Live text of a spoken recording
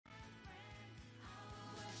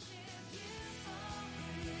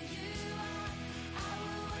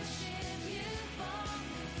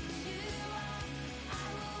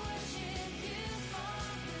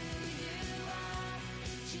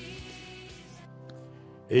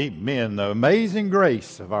Amen. The amazing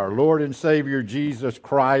grace of our Lord and Savior Jesus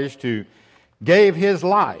Christ, who gave his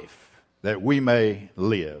life that we may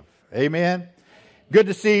live. Amen. Good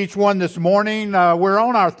to see each one this morning. We're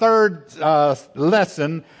on our third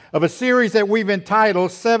lesson of a series that we've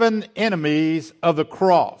entitled 7 Enemies of the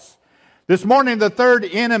Cross. This morning, the third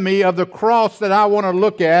enemy of the cross that I want to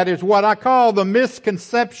look at is what I call the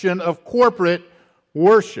misconception of corporate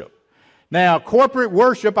worship. Now, corporate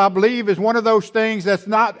worship, I believe, is one of those things that's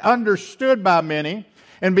not understood by many.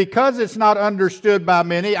 And because it's not understood by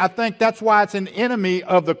many, I think that's why it's an enemy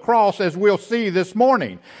of the cross, as we'll see this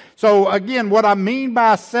morning. So again, what I mean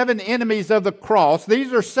by 7 enemies of the cross,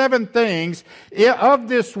 these are 7 things of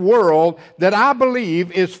this world that I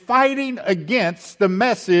believe is fighting against the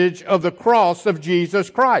message of the cross of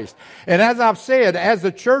Jesus Christ. And as I've said, as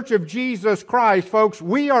the Church of Jesus Christ, folks,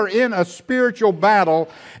 we are in a spiritual battle,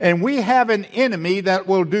 and we have an enemy that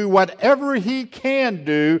will do whatever he can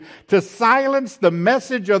do to silence the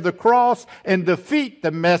message of the cross and defeat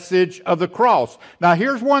the message of the cross. Now,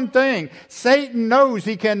 here's one thing. Satan knows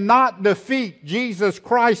he cannot defeat Jesus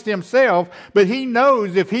Christ himself, but he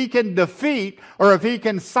knows if he can defeat or if he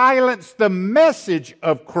can silence the message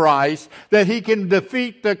of Christ, that he can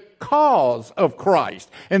defeat the cause of Christ.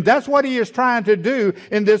 And that's what he is trying to do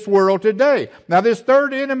in this world today. Now, this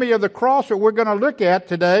third enemy of the cross that we're going to look at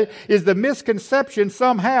today is the misconception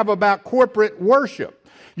some have about corporate worship.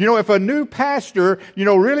 You know, if a new pastor,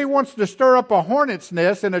 really wants to stir up a hornet's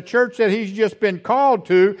nest in a church that he's just been called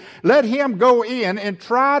to, let him go in and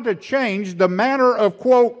try to change the manner of,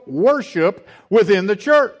 quote, worship within the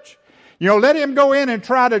church. Let him go in and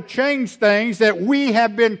try to change things that we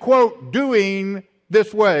have been, quote, doing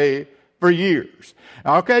this way for years.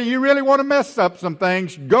 Okay, you really want to mess up some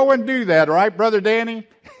things, go and do that, all right, Brother Danny?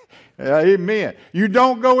 Amen. You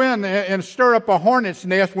don't go in and stir up a hornet's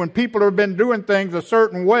nest when people have been doing things a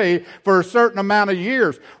certain way for a certain amount of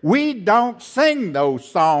years. We don't sing those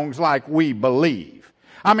songs like we believe.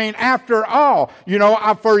 I mean, after all,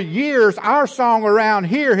 for years, our song around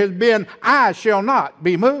here has been, I shall not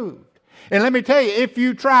be moved. And let me tell you, if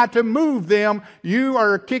you try to move them, you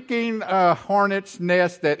are kicking a hornet's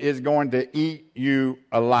nest that is going to eat you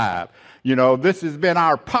alive. This has been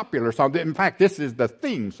our popular song. In fact, this is the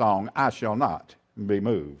theme song, I Shall Not Be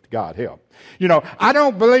Moved. God help. I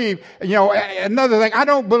don't believe, another thing, I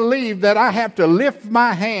don't believe that I have to lift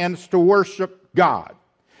my hands to worship God.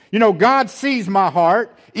 God sees my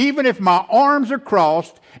heart, even if my arms are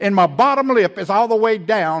crossed and my bottom lip is all the way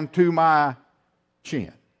down to my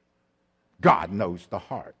chin. God knows the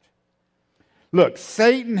heart. Look,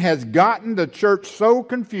 Satan has gotten the church so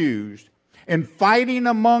confused and fighting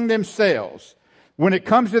among themselves when it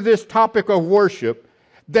comes to this topic of worship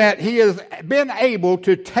that he has been able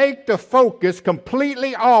to take the focus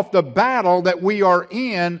completely off the battle that we are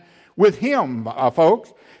in with him,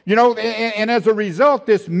 folks. And as a result,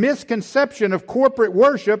 this misconception of corporate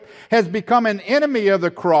worship has become an enemy of the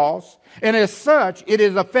cross. And as such, it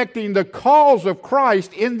is affecting the cause of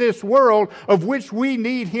Christ in this world, of which we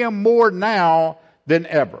need him more now than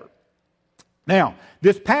ever. Now,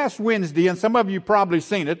 this past Wednesday, and some of you probably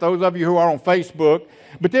seen it, those of you who are on Facebook,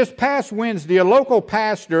 but this past Wednesday, a local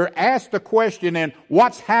pastor asked the question in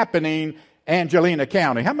What's Happening Angelina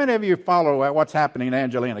County. How many of you follow What's Happening in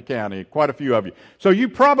Angelina County? Quite a few of you. So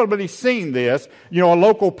you've probably seen this. A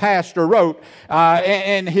local pastor wrote,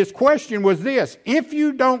 and his question was this: if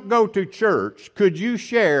you don't go to church, could you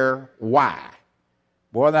share why?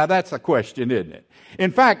 Boy, now that's a question, isn't it?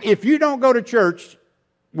 In fact, if you don't go to church,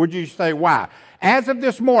 would you say why? As of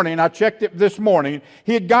this morning, I checked it this morning,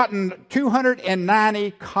 he had gotten 290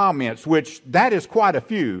 comments, which that is quite a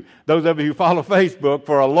few. Those of you who follow Facebook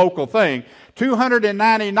for a local thing,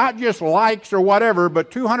 290, not just likes or whatever, but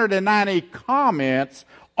 290 comments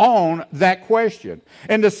on that question.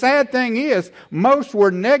 And the sad thing is, most were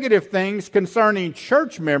negative things concerning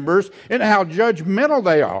church members and how judgmental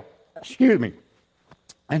they are.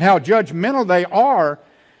 And how judgmental they are.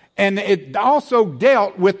 And it also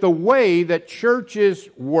dealt with the way that churches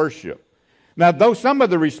worship. Now, though some of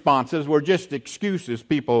the responses were just excuses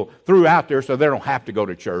people threw out there so they don't have to go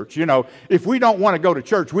to church. If we don't want to go to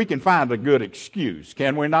church, we can find a good excuse,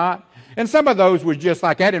 can we not? And some of those was just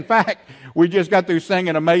like that. In fact, we just got through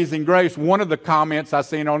singing Amazing Grace. One of the comments I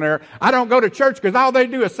seen on there, I don't go to church because all they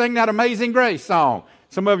do is sing that Amazing Grace song.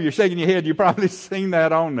 Some of you are shaking your head. You've probably seen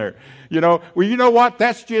that on there. Well, you know what?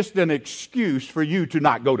 That's just an excuse for you to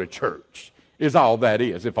not go to church, is all that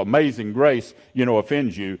is. If Amazing Grace,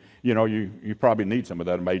 offends you, you probably need some of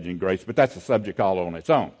that Amazing Grace. But that's a subject all on its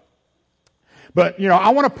own. But, I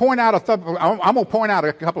want to point out I'm going to point out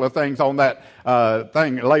a couple of things on that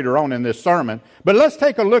thing later on in this sermon. But let's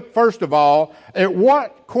take a look, first of all, at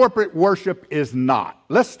what corporate worship is not.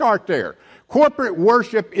 Let's start there. Corporate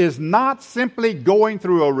worship is not simply going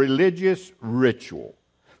through a religious ritual.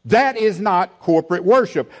 That is not corporate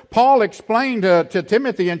worship. Paul explained to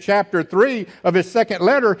Timothy in chapter 3 of his second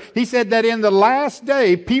letter, he said that in the last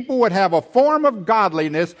day, people would have a form of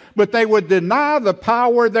godliness, but they would deny the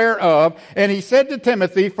power thereof. And he said to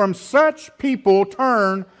Timothy, from such people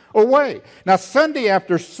turn away. Now, Sunday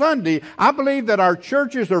after Sunday, I believe that our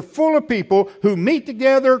churches are full of people who meet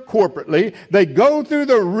together corporately. They go through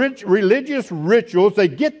the religious rituals. They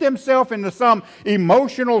get themselves into some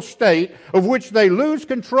emotional state of which they lose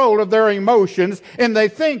control of their emotions, and they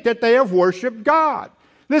think that they have worshiped God.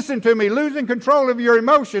 Listen to me, losing control of your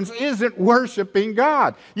emotions isn't worshiping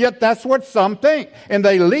God. Yet that's what some think. And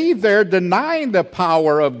they leave there denying the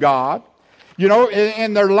power of God.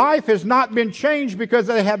 And their life has not been changed because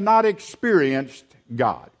they have not experienced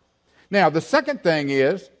God. Now, the second thing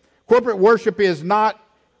is, corporate worship is not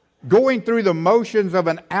going through the motions of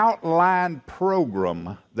an outlined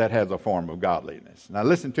program that has a form of godliness. Now,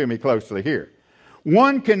 listen to me closely here.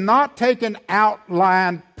 One cannot take an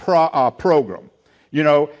outlined program,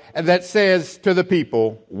 that says to the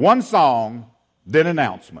people, one song, then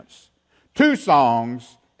announcements. 2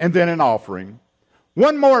 songs, and then an offering.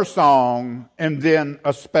 1 more song, and then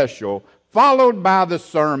a special, followed by the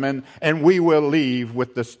sermon, and we will leave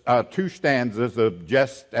with the 2 stanzas of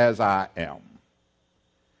Just As I Am.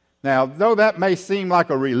 Now, though that may seem like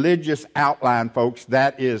a religious outline, folks,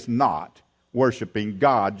 that is not worshiping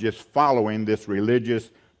God, just following this religious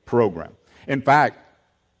program. In fact,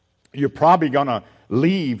 you're probably going to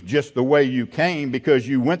leave just the way you came because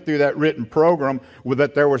you went through that written program with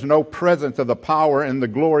that there was no presence of the power and the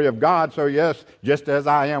glory of God. So yes, Just As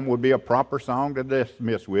I Am would be a proper song to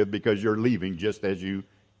dismiss with because you're leaving just as you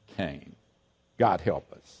came. God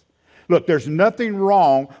help us. Look, there's nothing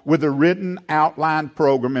wrong with a written outline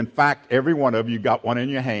program. In fact, every one of you got one in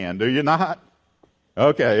your hand, do you not?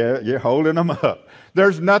 Okay, you're holding them up.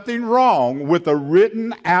 There's nothing wrong with a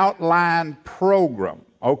written outline program,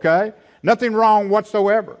 okay? Nothing wrong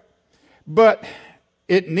whatsoever. But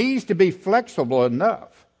it needs to be flexible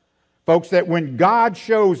enough, folks, that when God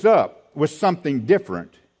shows up with something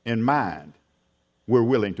different in mind, we're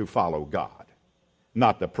willing to follow God,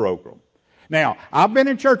 not the program. Now, I've been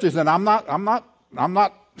in churches, and I'm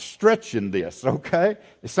not stretching this, okay?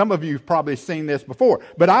 Some of you have probably seen this before.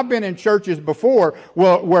 But I've been in churches before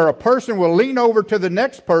where a person will lean over to the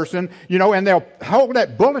next person, and they'll hold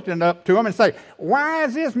that bulletin up to them and say, why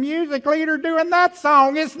is this music leader doing that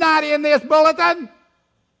song? It's not in this bulletin.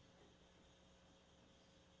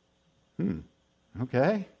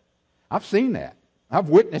 Okay. I've seen that. I've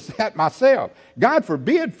witnessed that myself. God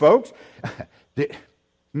forbid, folks.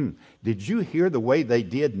 Did you hear the way they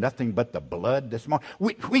did nothing but the blood this morning?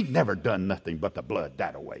 We've never done nothing but the blood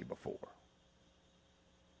that way before.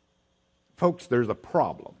 Folks, there's a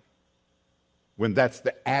problem when that's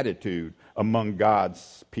the attitude among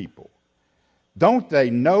God's people. Don't they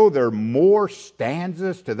know there are more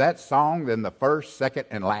stanzas to that song than the first, second,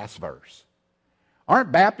 and last verse?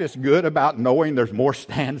 Aren't Baptists good about knowing there's more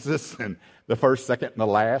stanzas than the first, second, and the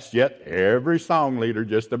last? Yet every song leader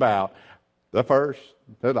just about the first,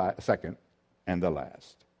 the second, and the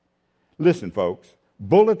last. Listen, folks,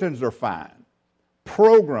 bulletins are fine.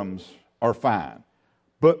 Programs are fine.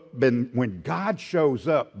 But when God shows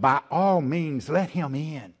up, by all means, let Him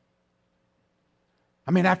in.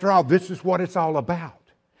 I mean, after all, this is what it's all about.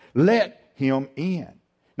 Let Him in.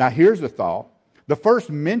 Now, here's the thought. The first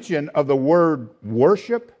mention of the word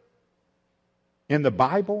worship in the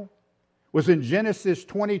Bible was in Genesis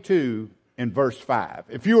 22 in verse 5.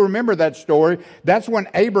 If you remember that story, that's when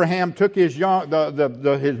Abraham took his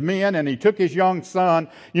his men and he took his young son,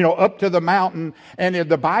 up to the mountain. And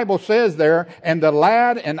the Bible says there, and the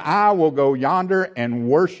lad and I will go yonder and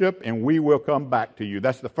worship, and we will come back to you.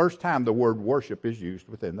 That's the first time the word worship is used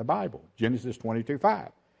within the Bible. Genesis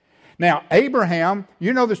 22:5. Now, Abraham,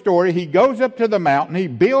 you know the story. He goes up to the mountain. He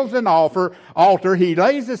builds an altar. He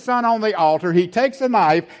lays his son on the altar. He takes a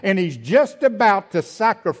knife, and he's just about to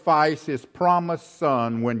sacrifice his promised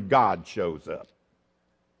son when God shows up.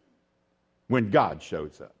 When God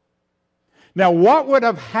shows up. Now, what would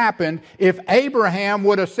have happened if Abraham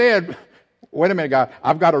would have said, wait a minute, God,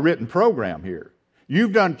 I've got a written program here.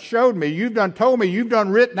 You've done showed me, you've done told me, you've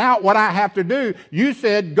done written out what I have to do. You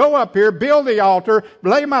said, go up here, build the altar,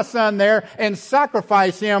 lay my son there, and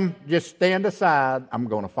sacrifice him. Just stand aside. I'm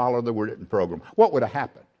going to follow the written program. What would have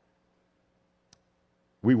happened?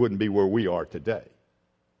 We wouldn't be where we are today.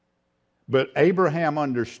 But Abraham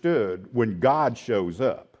understood when God shows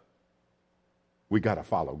up, we got to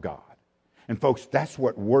follow God. And folks, that's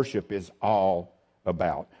what worship is all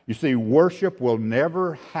about. You see, worship will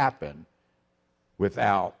never happen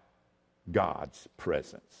without God's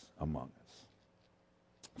presence among us.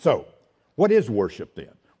 So, what is worship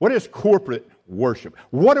then? What is corporate worship?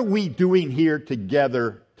 What are we doing here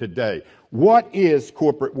together today? What is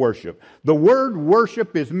corporate worship? The word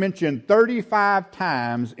worship is mentioned 35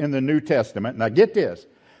 times in the New Testament. Now get this.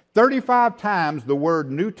 35 times the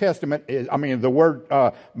word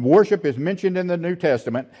worship is mentioned in the New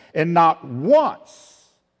Testament, and not once,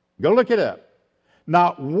 go look it up,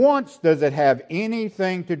 not once does it have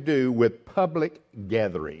anything to do with public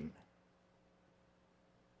gathering.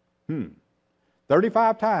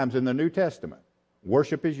 35 times in the New Testament,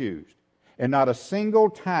 worship is used. And not a single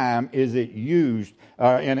time is it used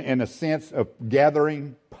in a sense of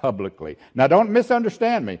gathering publicly. Now, don't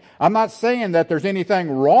misunderstand me. I'm not saying that there's anything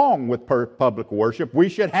wrong with public worship. We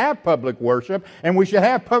should have public worship, and we should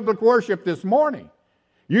have public worship this morning.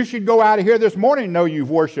 You should go out of here this morning and know you've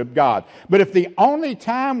worshiped God. But if the only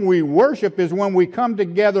time we worship is when we come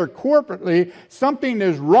together corporately, something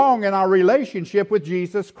is wrong in our relationship with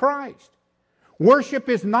Jesus Christ. Worship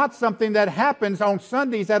is not something that happens on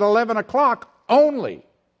Sundays at 11 o'clock only.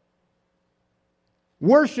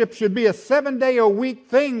 Worship should be a 7-day-a-week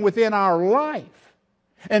thing within our life.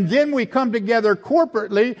 And then we come together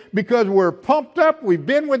corporately because we're pumped up, we've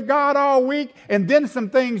been with God all week, and then some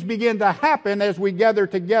things begin to happen as we gather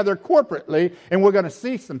together corporately, and we're going to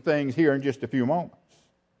see some things here in just a few moments.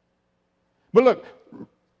 But look,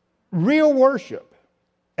 real worship,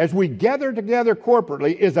 as we gather together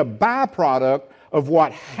corporately, is a byproduct of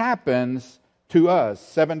what happens to us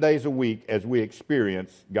 7 days a week as we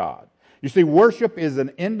experience God. You see, worship is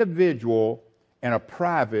an individual and a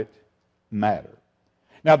private matter.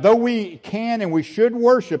 Now, though we can and we should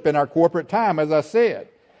worship in our corporate time, as I said,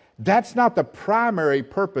 that's not the primary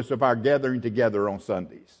purpose of our gathering together on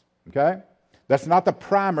Sundays. Okay? That's not the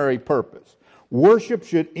primary purpose. Worship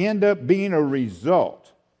should end up being a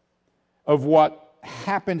result of what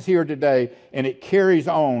happens here today, and it carries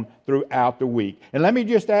on throughout the week. And let me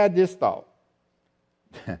just add this thought.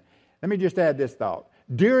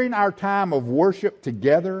 During our time of worship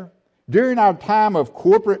together, during our time of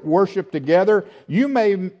corporate worship together, you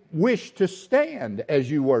may wish to stand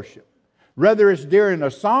as you worship. Whether it's during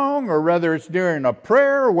a song, or whether it's during a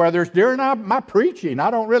prayer, or whether it's during my preaching,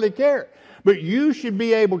 I don't really care. But you should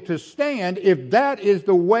be able to stand if that is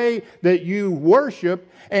the way that you worship,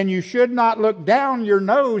 and you should not look down your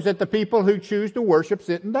nose at the people who choose to worship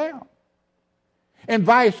sitting down. And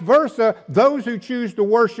vice versa, those who choose to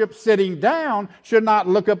worship sitting down should not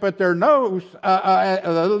look up at their nose, at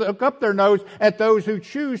those who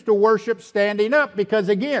choose to worship standing up. Because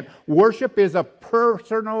again, worship is a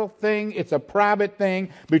personal thing; it's a private thing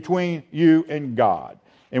between you and God,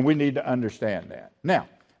 and we need to understand that. Now,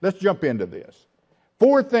 let's jump into this.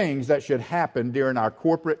 4 things that should happen during our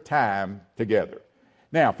corporate time together.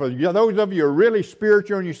 Now, for those of you who are really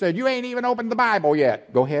spiritual and you said, you ain't even opened the Bible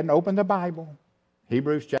yet, go ahead and open the Bible.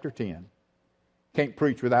 Hebrews chapter 10. Can't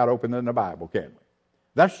preach without opening the Bible, can we?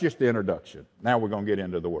 That's just the introduction. Now we're going to get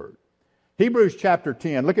into the Word. Hebrews chapter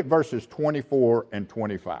 10, look at verses 24 and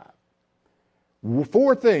 25.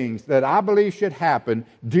 4 things that I believe should happen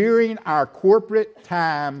during our corporate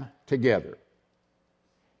time together.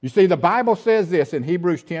 You see, the Bible says this in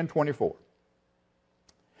Hebrews 10:24.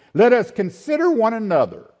 Let us consider one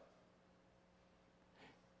another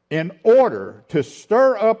in order to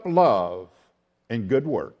stir up love and good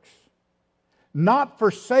works, not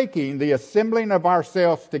forsaking the assembling of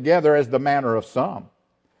ourselves together as the manner of some,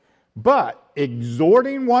 but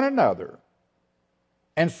exhorting one another,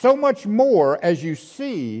 and so much more as you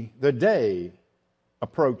see the day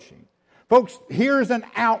approaching. Folks, here's an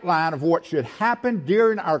outline of what should happen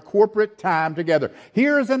during our corporate time together.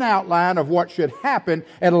 Here's an outline of what should happen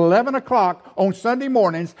at 11 o'clock on Sunday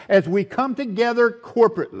mornings as we come together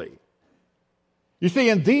corporately. You see,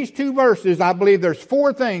 in these 2 verses, I believe there's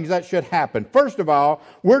 4 things that should happen. First of all,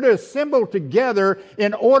 we're to assemble together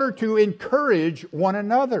in order to encourage one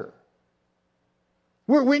another.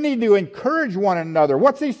 We need to encourage one another.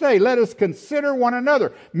 What's he say? Let us consider one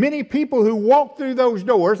another. Many people who walk through those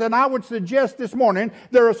doors, and I would suggest this morning,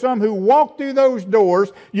 there are some who walk through those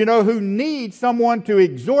doors, who need someone to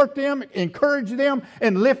exhort them, encourage them,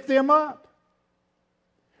 and lift them up.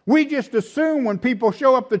 We just assume when people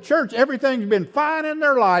show up to church, everything's been fine in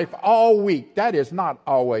their life all week. That is not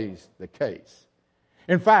always the case.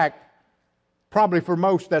 In fact, probably for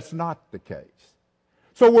most, that's not the case.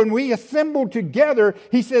 So when we assemble together,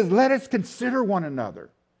 he says, let us consider one another.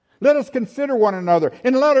 Let us consider one another.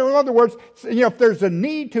 In other words, if there's a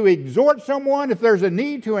need to exhort someone, if there's a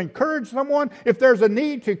need to encourage someone, if there's a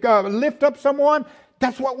need to lift up someone,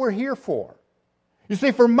 that's what we're here for. You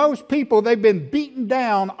see, for most people, they've been beaten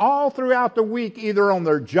down all throughout the week, either on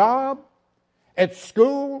their job, at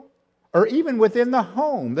school, or even within the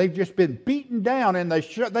home. They've just been beaten down, and they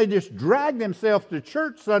just drag themselves to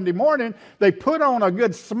church Sunday morning. They put on a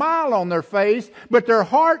good smile on their face, but their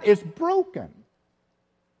heart is broken.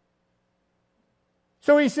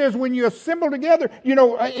 So he says, when you assemble together,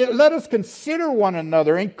 let us consider one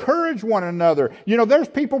another, encourage one another. There's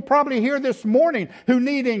people probably here this morning who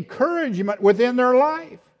need encouragement within their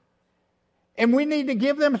life. And we need to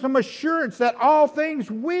give them some assurance that all things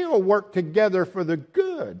will work together for the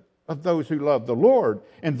good of those who love the Lord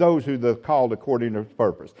and those who are called according to His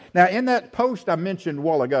purpose. Now, in that post I mentioned a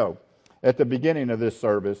while ago, at the beginning of this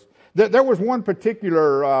service, there was one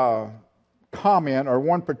particular comment or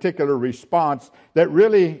one particular response that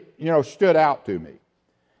really, stood out to me.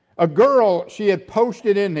 A girl, she had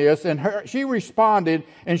posted in this, and she responded,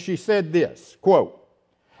 and she said this, quote,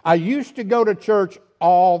 "I used to go to church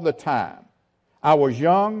all the time. I was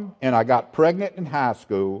young, and I got pregnant in high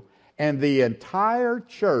school, and the entire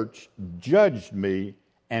church judged me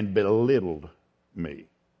and belittled me."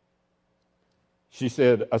 She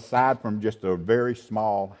said, aside from just a very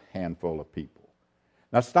small handful of people.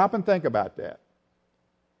 Now stop and think about that.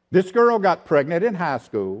 This girl got pregnant in high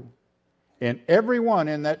school, and everyone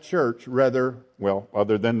in that church,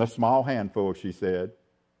 other than the small handful, she said,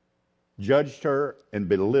 judged her and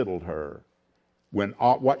belittled her when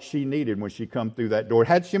what she needed when she come through that door.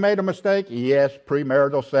 Had she made a mistake? Yes,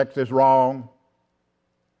 premarital sex is wrong.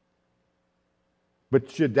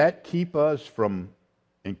 But should that keep us from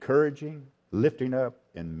encouraging, lifting up,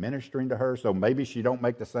 and ministering to her so maybe she don't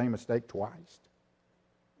make the same mistake twice?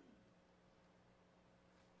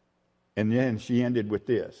 And then she ended with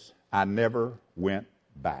this: "I never went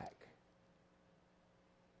back."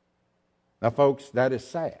 Now, folks, that is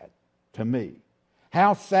sad to me.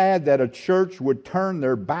 How sad that a church would turn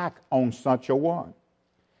their back on such a one.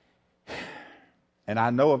 And I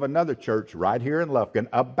know of another church right here in Lufkin,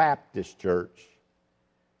 a Baptist church,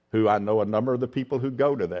 who I know a number of the people who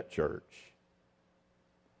go to that church.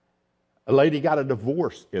 A lady got a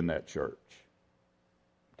divorce in that church.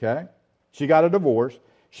 Okay? She got a divorce.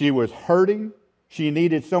 She was hurting. She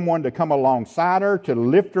needed someone to come alongside her, to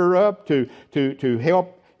lift her up, to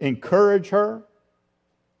help encourage her.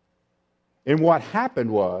 And what happened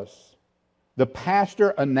was, the pastor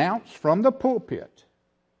announced from the pulpit,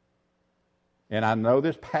 and I know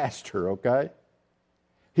this pastor, okay?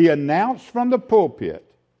 He announced from the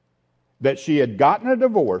pulpit that she had gotten a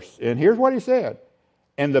divorce, and here's what he said: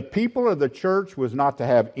 "And the people of the church was not to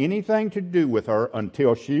have anything to do with her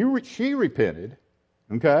until she repented,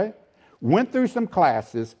 okay, went through some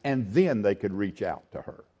classes, and then they could reach out to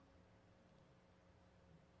her."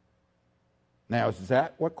 Now, is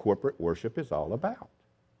that what corporate worship is all about?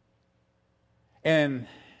 And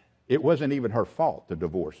it wasn't even her fault, the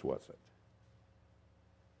divorce, was it?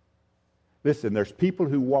 Listen, there's people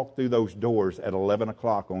who walk through those doors at 11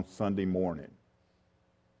 o'clock on Sunday morning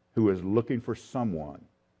who is looking for someone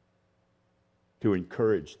to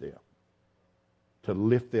encourage them, to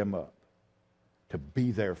lift them up, to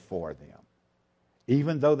be there for them,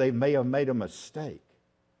 even though they may have made a mistake.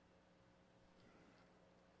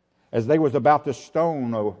 As they was about to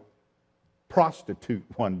stone a prostitute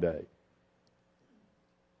one day,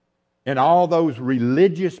 and all those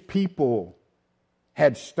religious people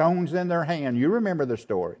had stones in their hand. You remember the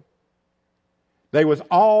story. They was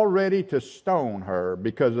all ready to stone her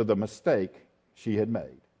because of the mistake she had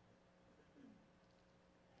made.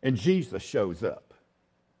 And Jesus shows up.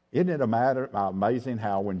 Isn't it amazing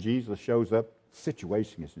how when Jesus shows up, the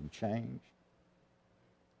situation is in change?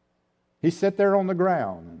 He sat there on the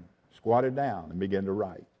ground and squatted down and began to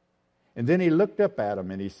write. And then he looked up at him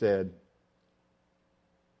and he said,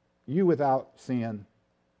 "You without sin,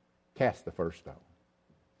 cast the first stone."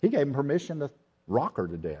 He gave him permission to rock her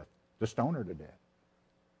to death, to stone her to death.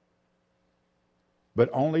 But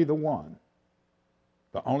only the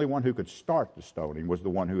only one who could start the stoning was the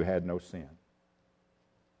one who had no sin.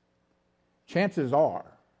 Chances are,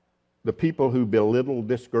 the people who belittled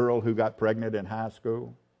this girl who got pregnant in high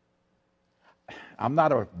school, I'm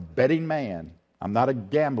not a betting man, I'm not a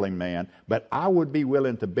gambling man, but I would be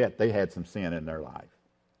willing to bet they had some sin in their life.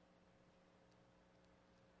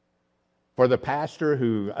 For the pastor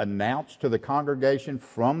who announced to the congregation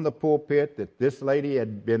from the pulpit that this lady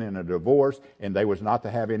had been in a divorce and they was not to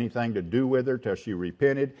have anything to do with her till she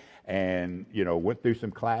repented and, went through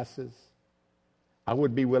some classes. I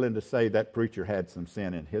would be willing to say that preacher had some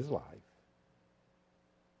sin in his life.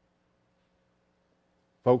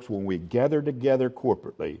 Folks, when we gather together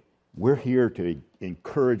corporately, we're here to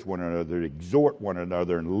encourage one another, to exhort one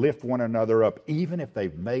another, and lift one another up, even if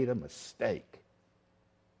they've made a mistake.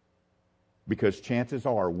 Because chances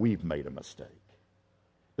are we've made a mistake.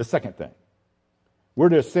 The second thing, we're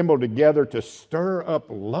to assemble together to stir up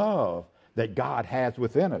love that God has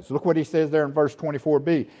within us. Look what he says there in verse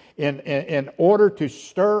 24b. In order to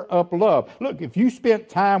stir up love. Look, if you spent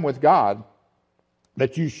time with God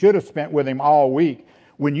that you should have spent with him all week,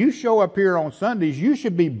 when you show up here on Sundays, you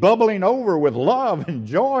should be bubbling over with love and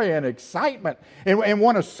joy and excitement and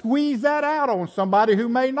want to squeeze that out on somebody who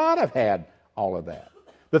may not have had all of that.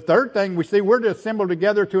 The third thing we see, we're to assemble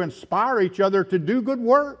together to inspire each other to do good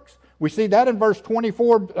works. We see that in verse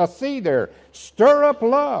 24c there. Stir up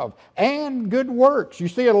love and good works. You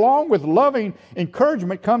see, along with loving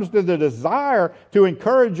encouragement comes to the desire to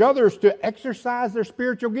encourage others to exercise their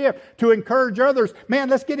spiritual gift, to encourage others. Man,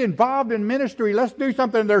 let's get involved in ministry. Let's do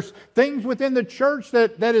something. There's things within the church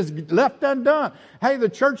that is left undone. Hey, the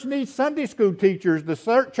church needs Sunday school teachers.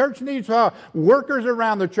 The church needs workers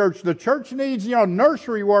around the church. The church needs,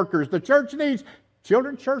 nursery workers. The church needs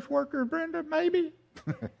children's church workers, Brenda, maybe?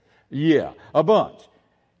 Yeah, a bunch.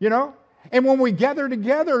 And when we gather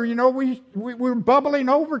together, we're bubbling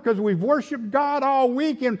over because we've worshiped God all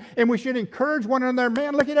week, and we should encourage one another.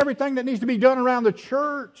 Man, look at everything that needs to be done around the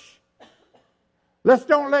church. Let's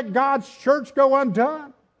don't let God's church go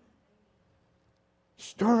undone.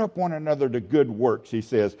 Stir up one another to good works, he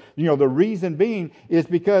says. The reason being is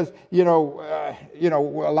because, a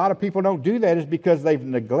lot of people don't do that is because they've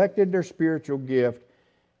neglected their spiritual gift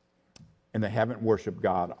and they haven't worshiped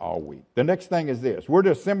God all week. The next thing is this. We're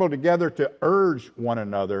to assemble together to urge one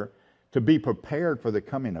another to be prepared for the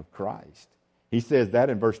coming of Christ. He says that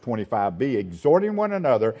in verse 25b, exhorting one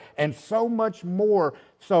another, and so much more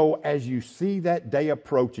so as you see that day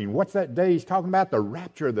approaching. What's that day? He's talking about the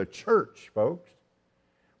rapture of the church, folks.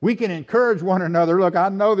 We can encourage one another. Look, I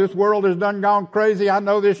know this world has done gone crazy. I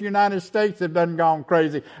know this United States has done gone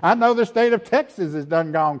crazy. I know the state of Texas has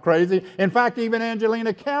done gone crazy. In fact, even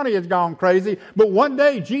Angelina County has gone crazy. But one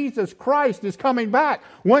day, Jesus Christ is coming back.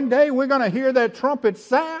 One day, we're going to hear that trumpet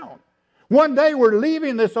sound. One day, we're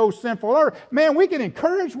leaving this old sinful earth. Man, we can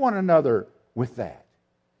encourage one another with that.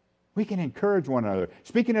 We can encourage one another.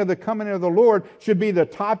 Speaking of the coming of the Lord should be the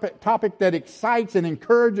topic that excites and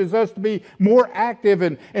encourages us to be more active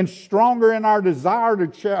and stronger in our desire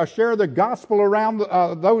to share the gospel around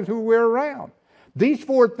those who we're around. These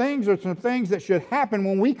four things are some things that should happen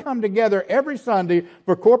when we come together every Sunday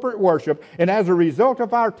for corporate worship. And as a result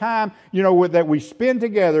of our time, that we spend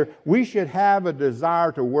together, we should have a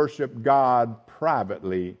desire to worship God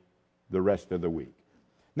privately the rest of the week.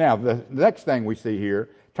 Now, the next thing we see here,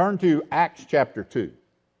 turn to Acts chapter 2.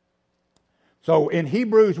 So in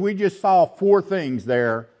Hebrews, we just saw four things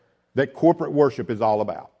there that corporate worship is all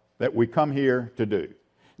about, that we come here to do.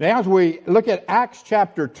 Now, as we look at Acts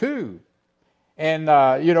chapter 2,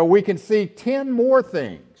 and, we can see 10 more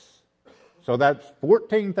things. So that's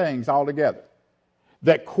 14 things altogether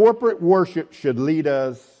that corporate worship should lead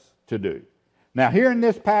us to do. Now, here in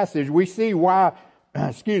this passage, we see why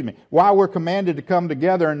we're commanded to come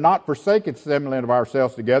together and not forsake assembling of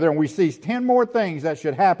ourselves together. And we see 10 more things that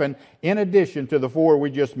should happen in addition to the four we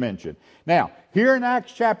just mentioned. Now, here in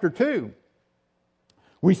Acts chapter 2,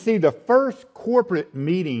 we see the first corporate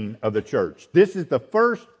meeting of the church. This is the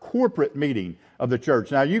first corporate meeting of the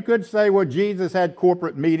church. Now, you could say, well, Jesus had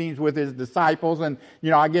corporate meetings with his disciples, and,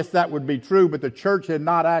 I guess that would be true, but the church had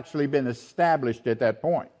not actually been established at that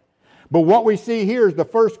point. But what we see here is the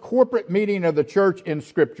first corporate meeting of the church in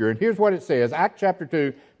Scripture. And here's what it says, Acts chapter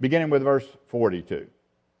 2, beginning with verse 42.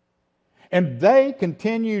 And they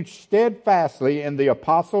continued steadfastly in the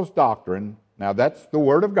apostles' doctrine, now that's the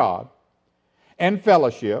Word of God, and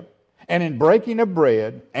fellowship, and in breaking of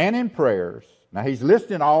bread, and in prayers. Now he's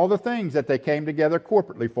listing all the things that they came together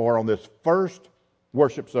corporately for on this first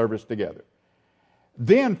worship service together.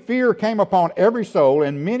 Then fear came upon every soul,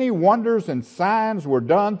 and many wonders and signs were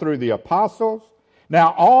done through the apostles.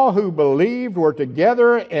 Now all who believed were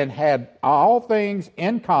together and had all things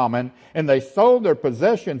in common, and they sold their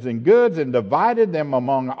possessions and goods and divided them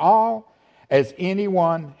among all as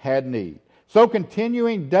anyone had need. So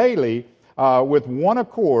continuing daily with one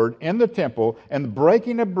accord in the temple and the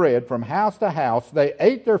breaking of bread from house to house, they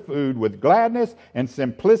ate their food with gladness and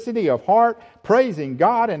simplicity of heart, praising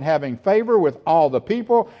God and having favor with all the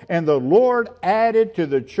people. And the Lord added to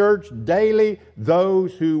the church daily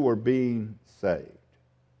those who were being saved.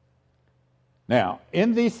 Now,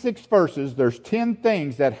 in these 6 verses, there's 10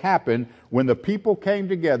 things that happened when the people came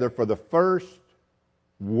together for the first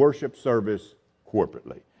worship service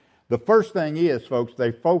corporately. The first thing is, folks,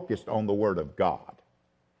 they focused on the Word of God.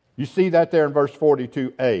 You see that there in verse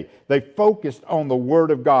 42a. They focused on the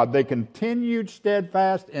Word of God. They continued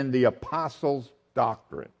steadfast in the apostles'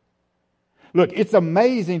 doctrine. Look, it's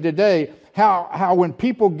amazing today how when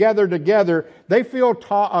people gather together, they feel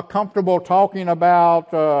comfortable talking about,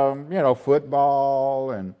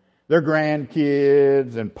 football and their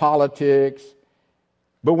grandkids and politics.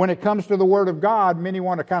 But when it comes to the Word of God, many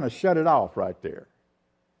want to kind of shut it off right there.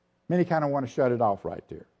 Many kind of want to shut it off right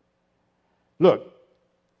there. Look,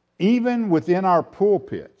 even within our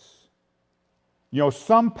pulpits,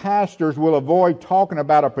 some pastors will avoid talking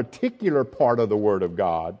about a particular part of the Word of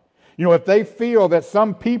God, if they feel that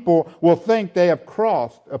some people will think they have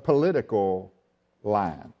crossed a political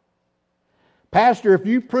line. Pastor, if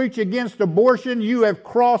you preach against abortion, you have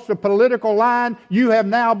crossed a political line. You have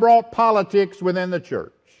now brought politics within the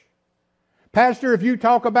church. Pastor, if you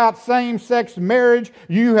talk about same-sex marriage,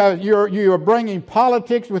 you are bringing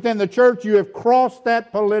politics within the church. You have crossed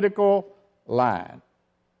that political line.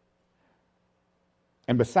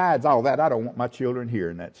 And besides all that, I don't want my children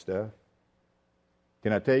hearing that stuff.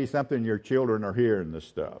 Can I tell you something? Your children are hearing this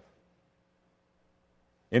stuff.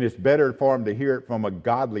 And it's better for them to hear it from a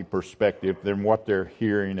godly perspective than what they're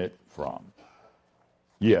hearing it from.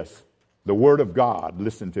 Yes, the Word of God,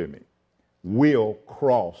 listen to me, will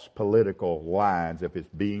cross political lines if it's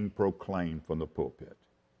being proclaimed from the pulpit.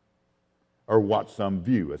 Or what some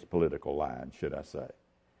view as political lines, should I say.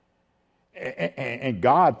 And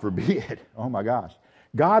God forbid, oh my gosh,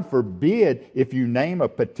 God forbid if you name a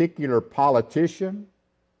particular politician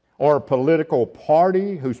or a political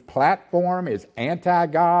party whose platform is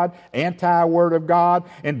anti-God, anti-Word of God,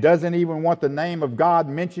 and doesn't even want the name of God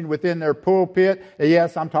mentioned within their pulpit.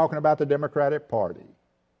 Yes, I'm talking about the Democratic Party.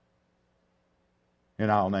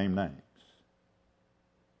 And I'll name names.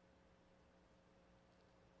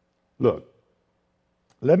 Look,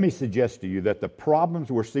 let me suggest to you that the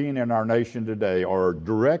problems we're seeing in our nation today are a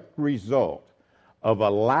direct result of a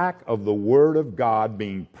lack of the Word of God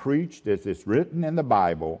being preached as it's written in the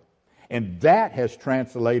Bible, and that has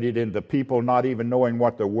translated into people not even knowing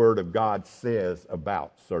what the Word of God says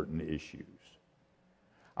about certain issues.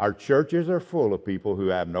 Our churches are full of people who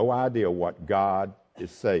have no idea what God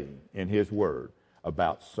is saying in His Word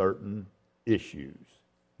about certain issues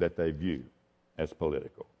that they view as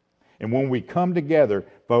political. And when we come together,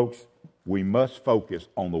 folks, we must focus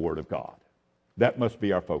on the Word of God. That must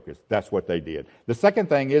be our focus. That's what they did. The second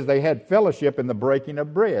thing is they had fellowship in the breaking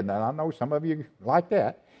of bread. Now, I know some of you like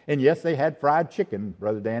that. And yes, they had fried chicken,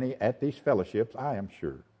 Brother Danny, at these fellowships, I am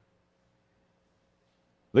sure.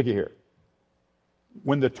 Look at here.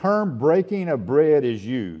 When the term breaking of bread is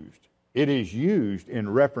used, it is used in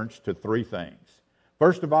reference to 3 things.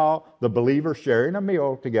 First of all, the believer sharing a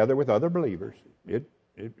meal together with other believers. It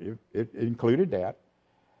included that.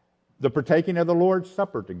 The partaking of the Lord's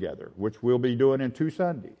Supper together, which we'll be doing in 2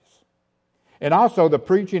 Sundays. And also the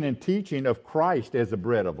preaching and teaching of Christ as the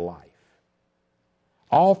bread of life.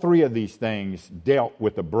 All 3 of these things dealt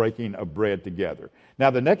with the breaking of bread together. Now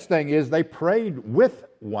the next thing is they prayed with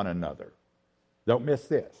one another. Don't miss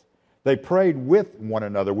this. They prayed with one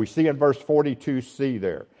another. We see in verse 42c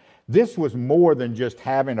there. This was more than just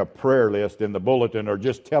having a prayer list in the bulletin or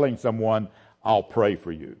just telling someone, I'll pray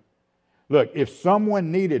for you. Look, if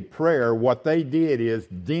someone needed prayer, what they did is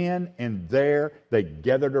then and there they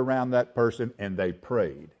gathered around that person and they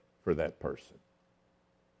prayed for that person.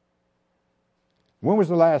 When was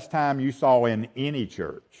the last time you saw in any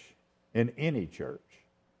church, 3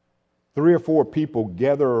 or 4 people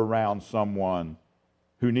gather around someone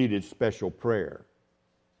who needed special prayer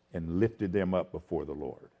and lifted them up before the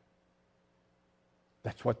Lord?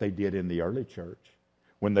 That's what they did in the early church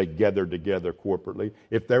when they gathered together corporately.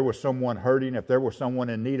 If there was someone hurting, if there was someone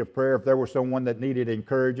in need of prayer, if there was someone that needed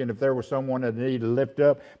encouraging, if there was someone that needed to lift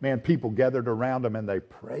up, man, people gathered around them and they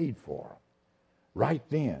prayed for them right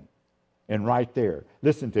then and right there.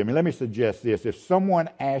 Listen to me. Let me suggest this. If someone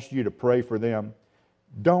asks you to pray for them,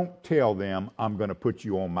 don't tell them, I'm going to put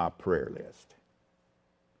you on my prayer list.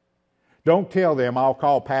 Don't tell them, I'll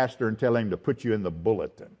call pastor and tell him to put you in the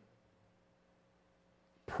bulletin.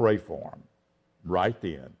 Pray for them. Right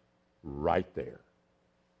then, right there.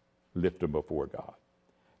 Lift them before God.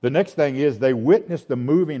 The next thing is they witnessed the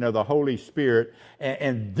moving of the Holy Spirit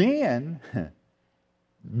and then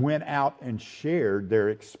went out and shared their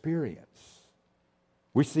experience.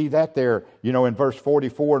 We see that there, in verse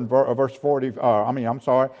 44 and in verse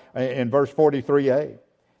 43a.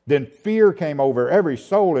 Then fear came over every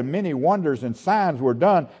soul, and many wonders and signs were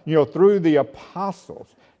done, through the apostles.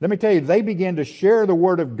 Let me tell you, they began to share the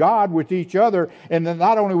Word of God with each other, and then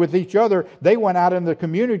not only with each other, they went out in the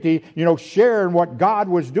community, sharing what God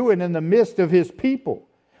was doing in the midst of His people.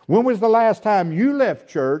 When was the last time you left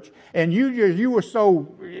church and you were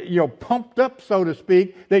so, pumped up, so to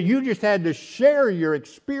speak, that you just had to share your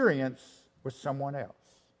experience with someone else?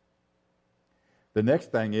 The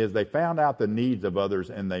next thing is they found out the needs of others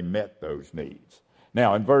and they met those needs.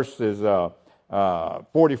 Now, in verses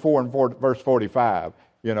 44 and verse 45,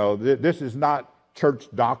 this is not church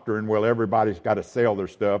doctrine where everybody's got to sell their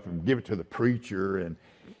stuff and give it to the preacher and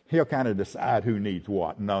he'll kind of decide who needs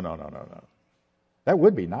what. No. That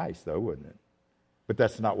would be nice, though, wouldn't it? But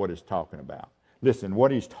that's not what it's talking about. Listen,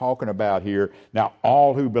 what he's talking about here, now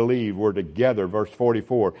all who believed were together, verse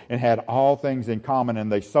 44, and had all things in common,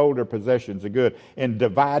 and they sold their possessions of good and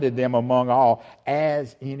divided them among all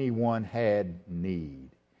as anyone had need.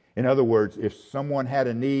 In other words, if someone had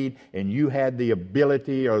a need and you had the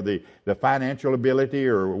ability or the financial ability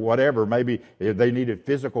or whatever, maybe if they needed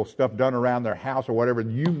physical stuff done around their house or whatever,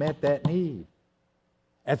 you met that need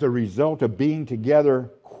as a result of being together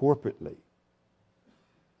corporately.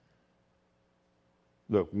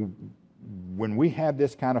 Look, when we have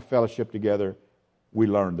this kind of fellowship together, we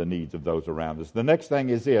learn the needs of those around us. The next thing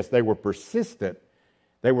is this: they were persistent.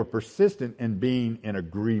 They were persistent in being in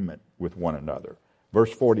agreement with one another.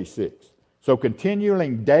 Verse 46. So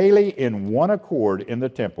continuing daily in one accord in the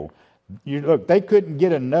temple. Look, they couldn't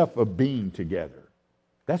get enough of being together.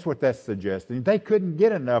 That's what that's suggesting. They couldn't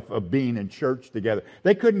get enough of being in church together.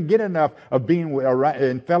 They couldn't get enough of being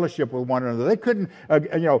in fellowship with one another. They couldn't,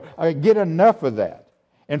 get enough of that.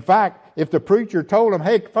 In fact, if the preacher told them,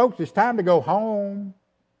 hey, folks, it's time to go home.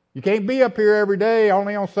 You can't be up here every day,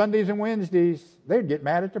 only on Sundays and Wednesdays. They'd get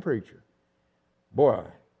mad at the preacher. Boy,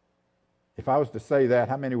 if I was to say that,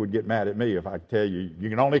 how many would get mad at me if I tell you, you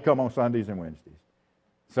can only come on Sundays and Wednesdays?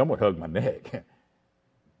 Some would hug my neck.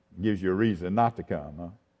 Gives you a reason not to come, huh?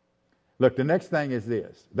 Look, the next thing is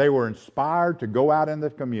this. They were inspired to go out in the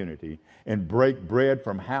community and break bread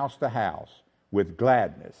from house to house with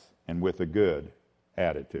gladness and with a good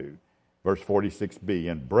attitude. Verse 46b,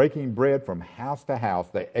 in breaking bread from house to house,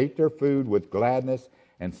 they ate their food with gladness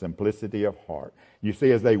and simplicity of heart. You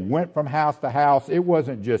see, as they went from house to house, it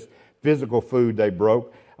wasn't just physical food they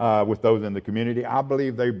broke with those in the community. I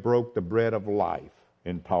believe they broke the bread of life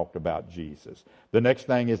and talked about Jesus. The next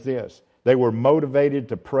thing is this. They were motivated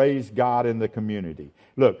to praise God in the community.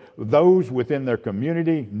 Look, those within their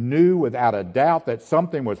community knew without a doubt that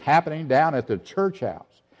something was happening down at the church house.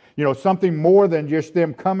 Something more than just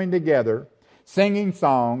them coming together, singing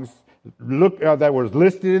songs that was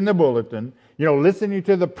listed in the bulletin, listening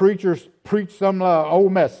to the preachers preach some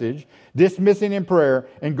old message, dismissing in prayer,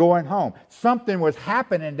 and going home. Something was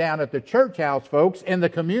happening down at the church house, folks, and the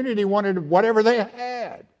community wanted whatever they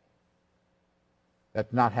had.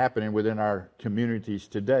 That's not happening within our communities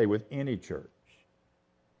today with any church.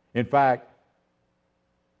 In fact,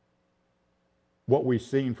 what we've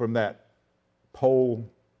seen from that poll,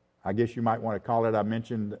 I guess you might want to call it, I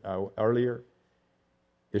mentioned earlier,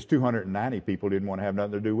 is 290 people didn't want to have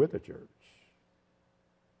nothing to do with the church.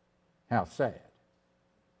 How sad.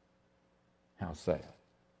 How sad.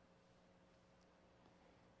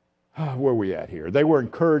 Where are we at here? They were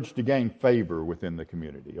encouraged to gain favor within the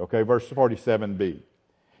community. Okay, verse 47b.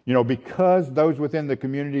 Because those within the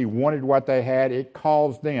community wanted what they had, it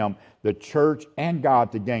caused them, the church and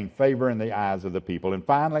God, to gain favor in the eyes of the people. And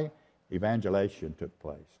finally, evangelization took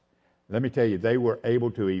place. Let me tell you, they were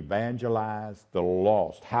able to evangelize the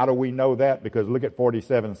lost. How do we know that? Because look at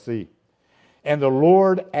 47c. And the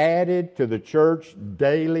Lord added to the church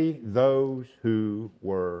daily those who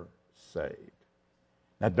were saved.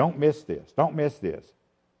 Now, don't miss this. Don't miss this.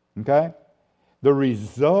 Okay? The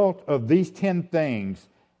result of these 10 things,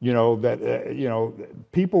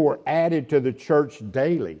 people were added to the church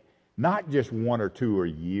daily, not just one or two a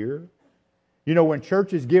year. When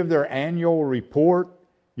churches give their annual report,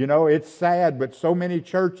 it's sad, but so many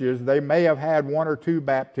churches, they may have had one or two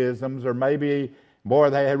baptisms, or maybe,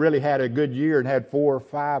 they had really had a good year and had 4 or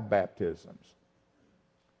 5 baptisms.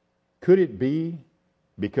 Could it be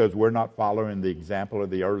because we're not following the example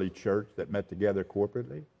of the early church that met together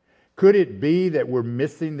corporately? Could it be that we're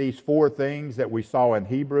missing these 4 things that we saw in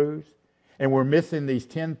Hebrews, and we're missing these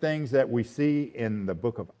 10 things that we see in the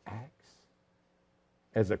book of Acts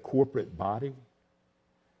as a corporate body?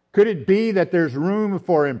 Could it be that there's room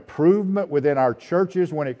for improvement within our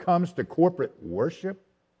churches when it comes to corporate worship?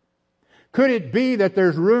 Could it be that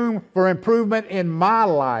there's room for improvement in my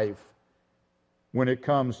life when it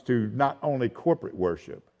comes to not only corporate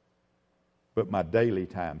worship, but my daily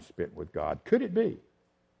time spent with God. Could it be?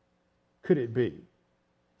 Could it be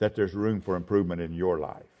that there's room for improvement in your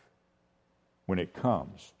life when it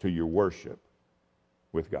comes to your worship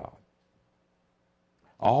with God?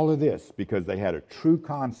 All of this because they had a true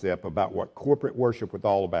concept about what corporate worship was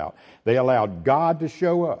all about. They allowed God to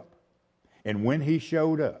show up. And when he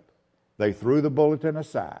showed up, they threw the bulletin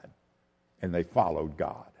aside and they followed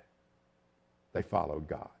God. They followed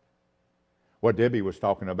God. What Debbie was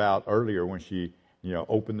talking about earlier when she,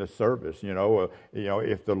 opened the service,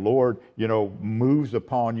 if the Lord, moves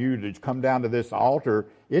upon you to come down to this altar,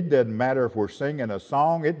 it doesn't matter if we're singing a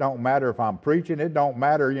song. It don't matter if I'm preaching. It don't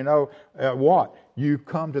matter, what. You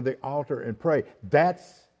come to the altar and pray.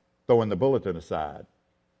 That's throwing the bulletin aside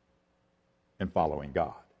and following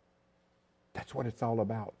God. That's what it's all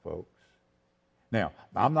about, folks. Now,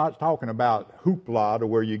 I'm not talking about hoopla to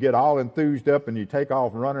where you get all enthused up and you take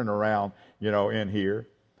off running around, in here.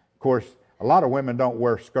 Of course, a lot of women don't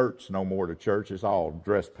wear skirts no more to church. It's all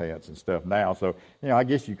dress pants and stuff now. So, I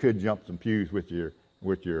guess you could jump some pews with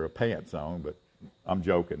your pants on, but I'm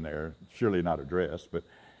joking there. Surely not a dress, but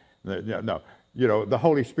no. The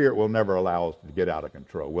Holy Spirit will never allow us to get out of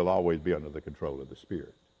control. We'll always be under the control of the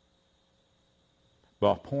Spirit.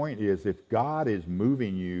 But the point is, if God is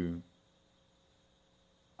moving you,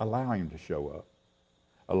 allow him to show up.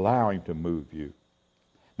 Allow him to move you.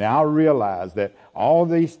 Now, I realize that all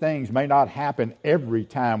these things may not happen every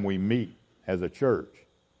time we meet as a church.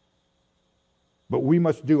 But we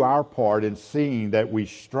must do our part in seeing that we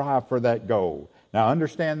strive for that goal. Now,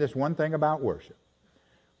 understand this one thing about worship.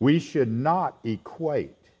 We should not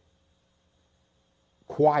equate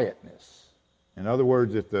quietness. In other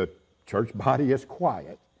words, if the church body is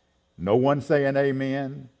quiet, no one saying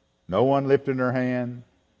amen, no one lifting their hand,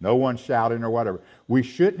 no one shouting or whatever. We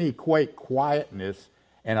shouldn't equate quietness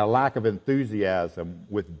and a lack of enthusiasm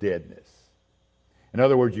with deadness. In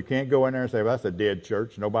other words, you can't go in there and say, well, that's a dead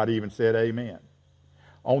church. Nobody even said amen.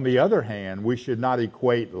 On the other hand, we should not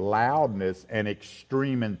equate loudness and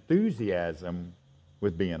extreme enthusiasm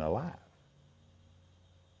with being alive.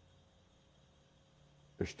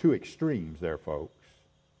 There's two extremes there, folks.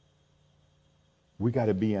 We got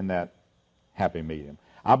to be in that happy medium.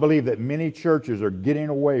 I believe that many churches are getting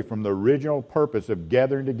away from the original purpose of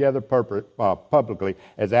gathering together publicly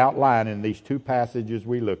as outlined in these two passages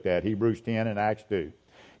we looked at, Hebrews 10 and Acts 2.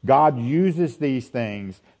 God uses these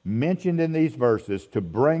things mentioned in these verses to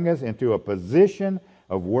bring us into a position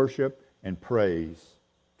of worship and praise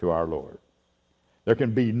to our Lord. There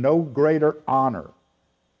can be no greater honor,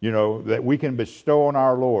 that we can bestow on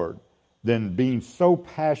our Lord than being so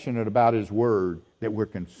passionate about his word that we're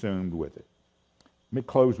consumed with it. Let me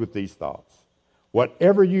close with these thoughts.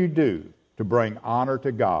 Whatever you do to bring honor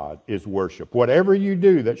to God is worship. Whatever you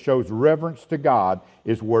do that shows reverence to God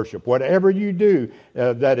is worship. Whatever you do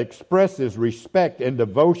that expresses respect and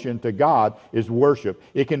devotion to God is worship.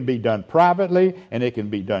 It can be done privately, and it can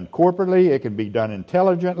be done corporately. It can be done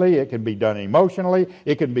intelligently. It can be done emotionally.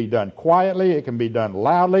 It can be done quietly. It can be done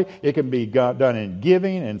loudly. It can be done in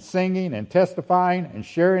giving and singing and testifying and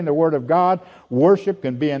sharing the Word of God. Worship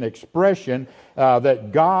can be an expression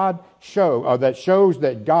that shows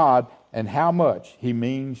that God and how much he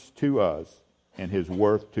means to us and his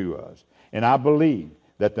worth to us. And I believe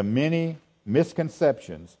that the many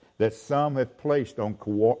misconceptions that some have placed on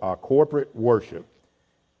corporate worship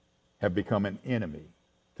have become an enemy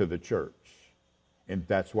to the church. And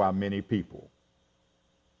that's why many people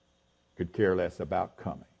could care less about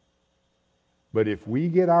coming. But if we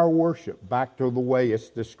get our worship back to the way it's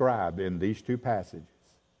described in these two passages,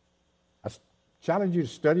 I challenge you to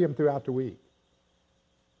study them throughout the week.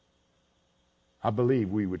 I believe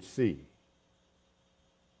we would see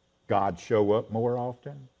God show up more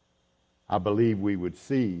often. I believe we would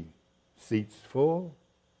see seats full.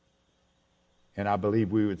 And I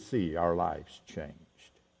believe we would see our lives changed.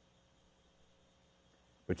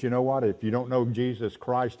 But you know what? If you don't know Jesus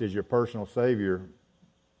Christ as your personal Savior,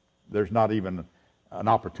 there's not even an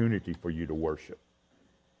opportunity for you to worship.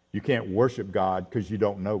 You can't worship God because you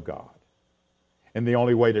don't know God. And the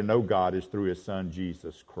only way to know God is through his Son,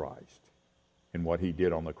 Jesus Christ, and what he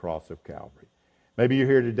did on the cross of Calvary. Maybe you're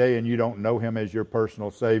here today and you don't know him as your personal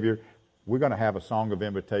Savior. We're going to have a song of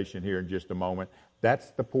invitation here in just a moment.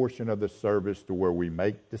 That's the portion of the service to where we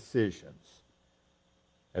make decisions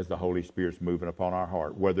as the Holy Spirit's moving upon our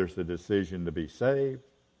heart. Whether it's the decision to be saved,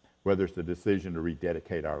 whether it's the decision to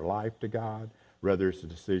rededicate our life to God, whether it's the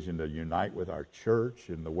decision to unite with our church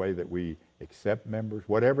in the way that we accept members,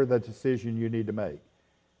 whatever the decision you need to make,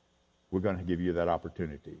 we're going to give you that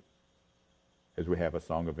opportunity as we have a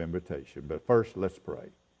song of invitation. But first, let's pray.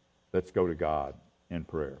 Let's go to God in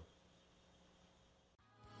prayer.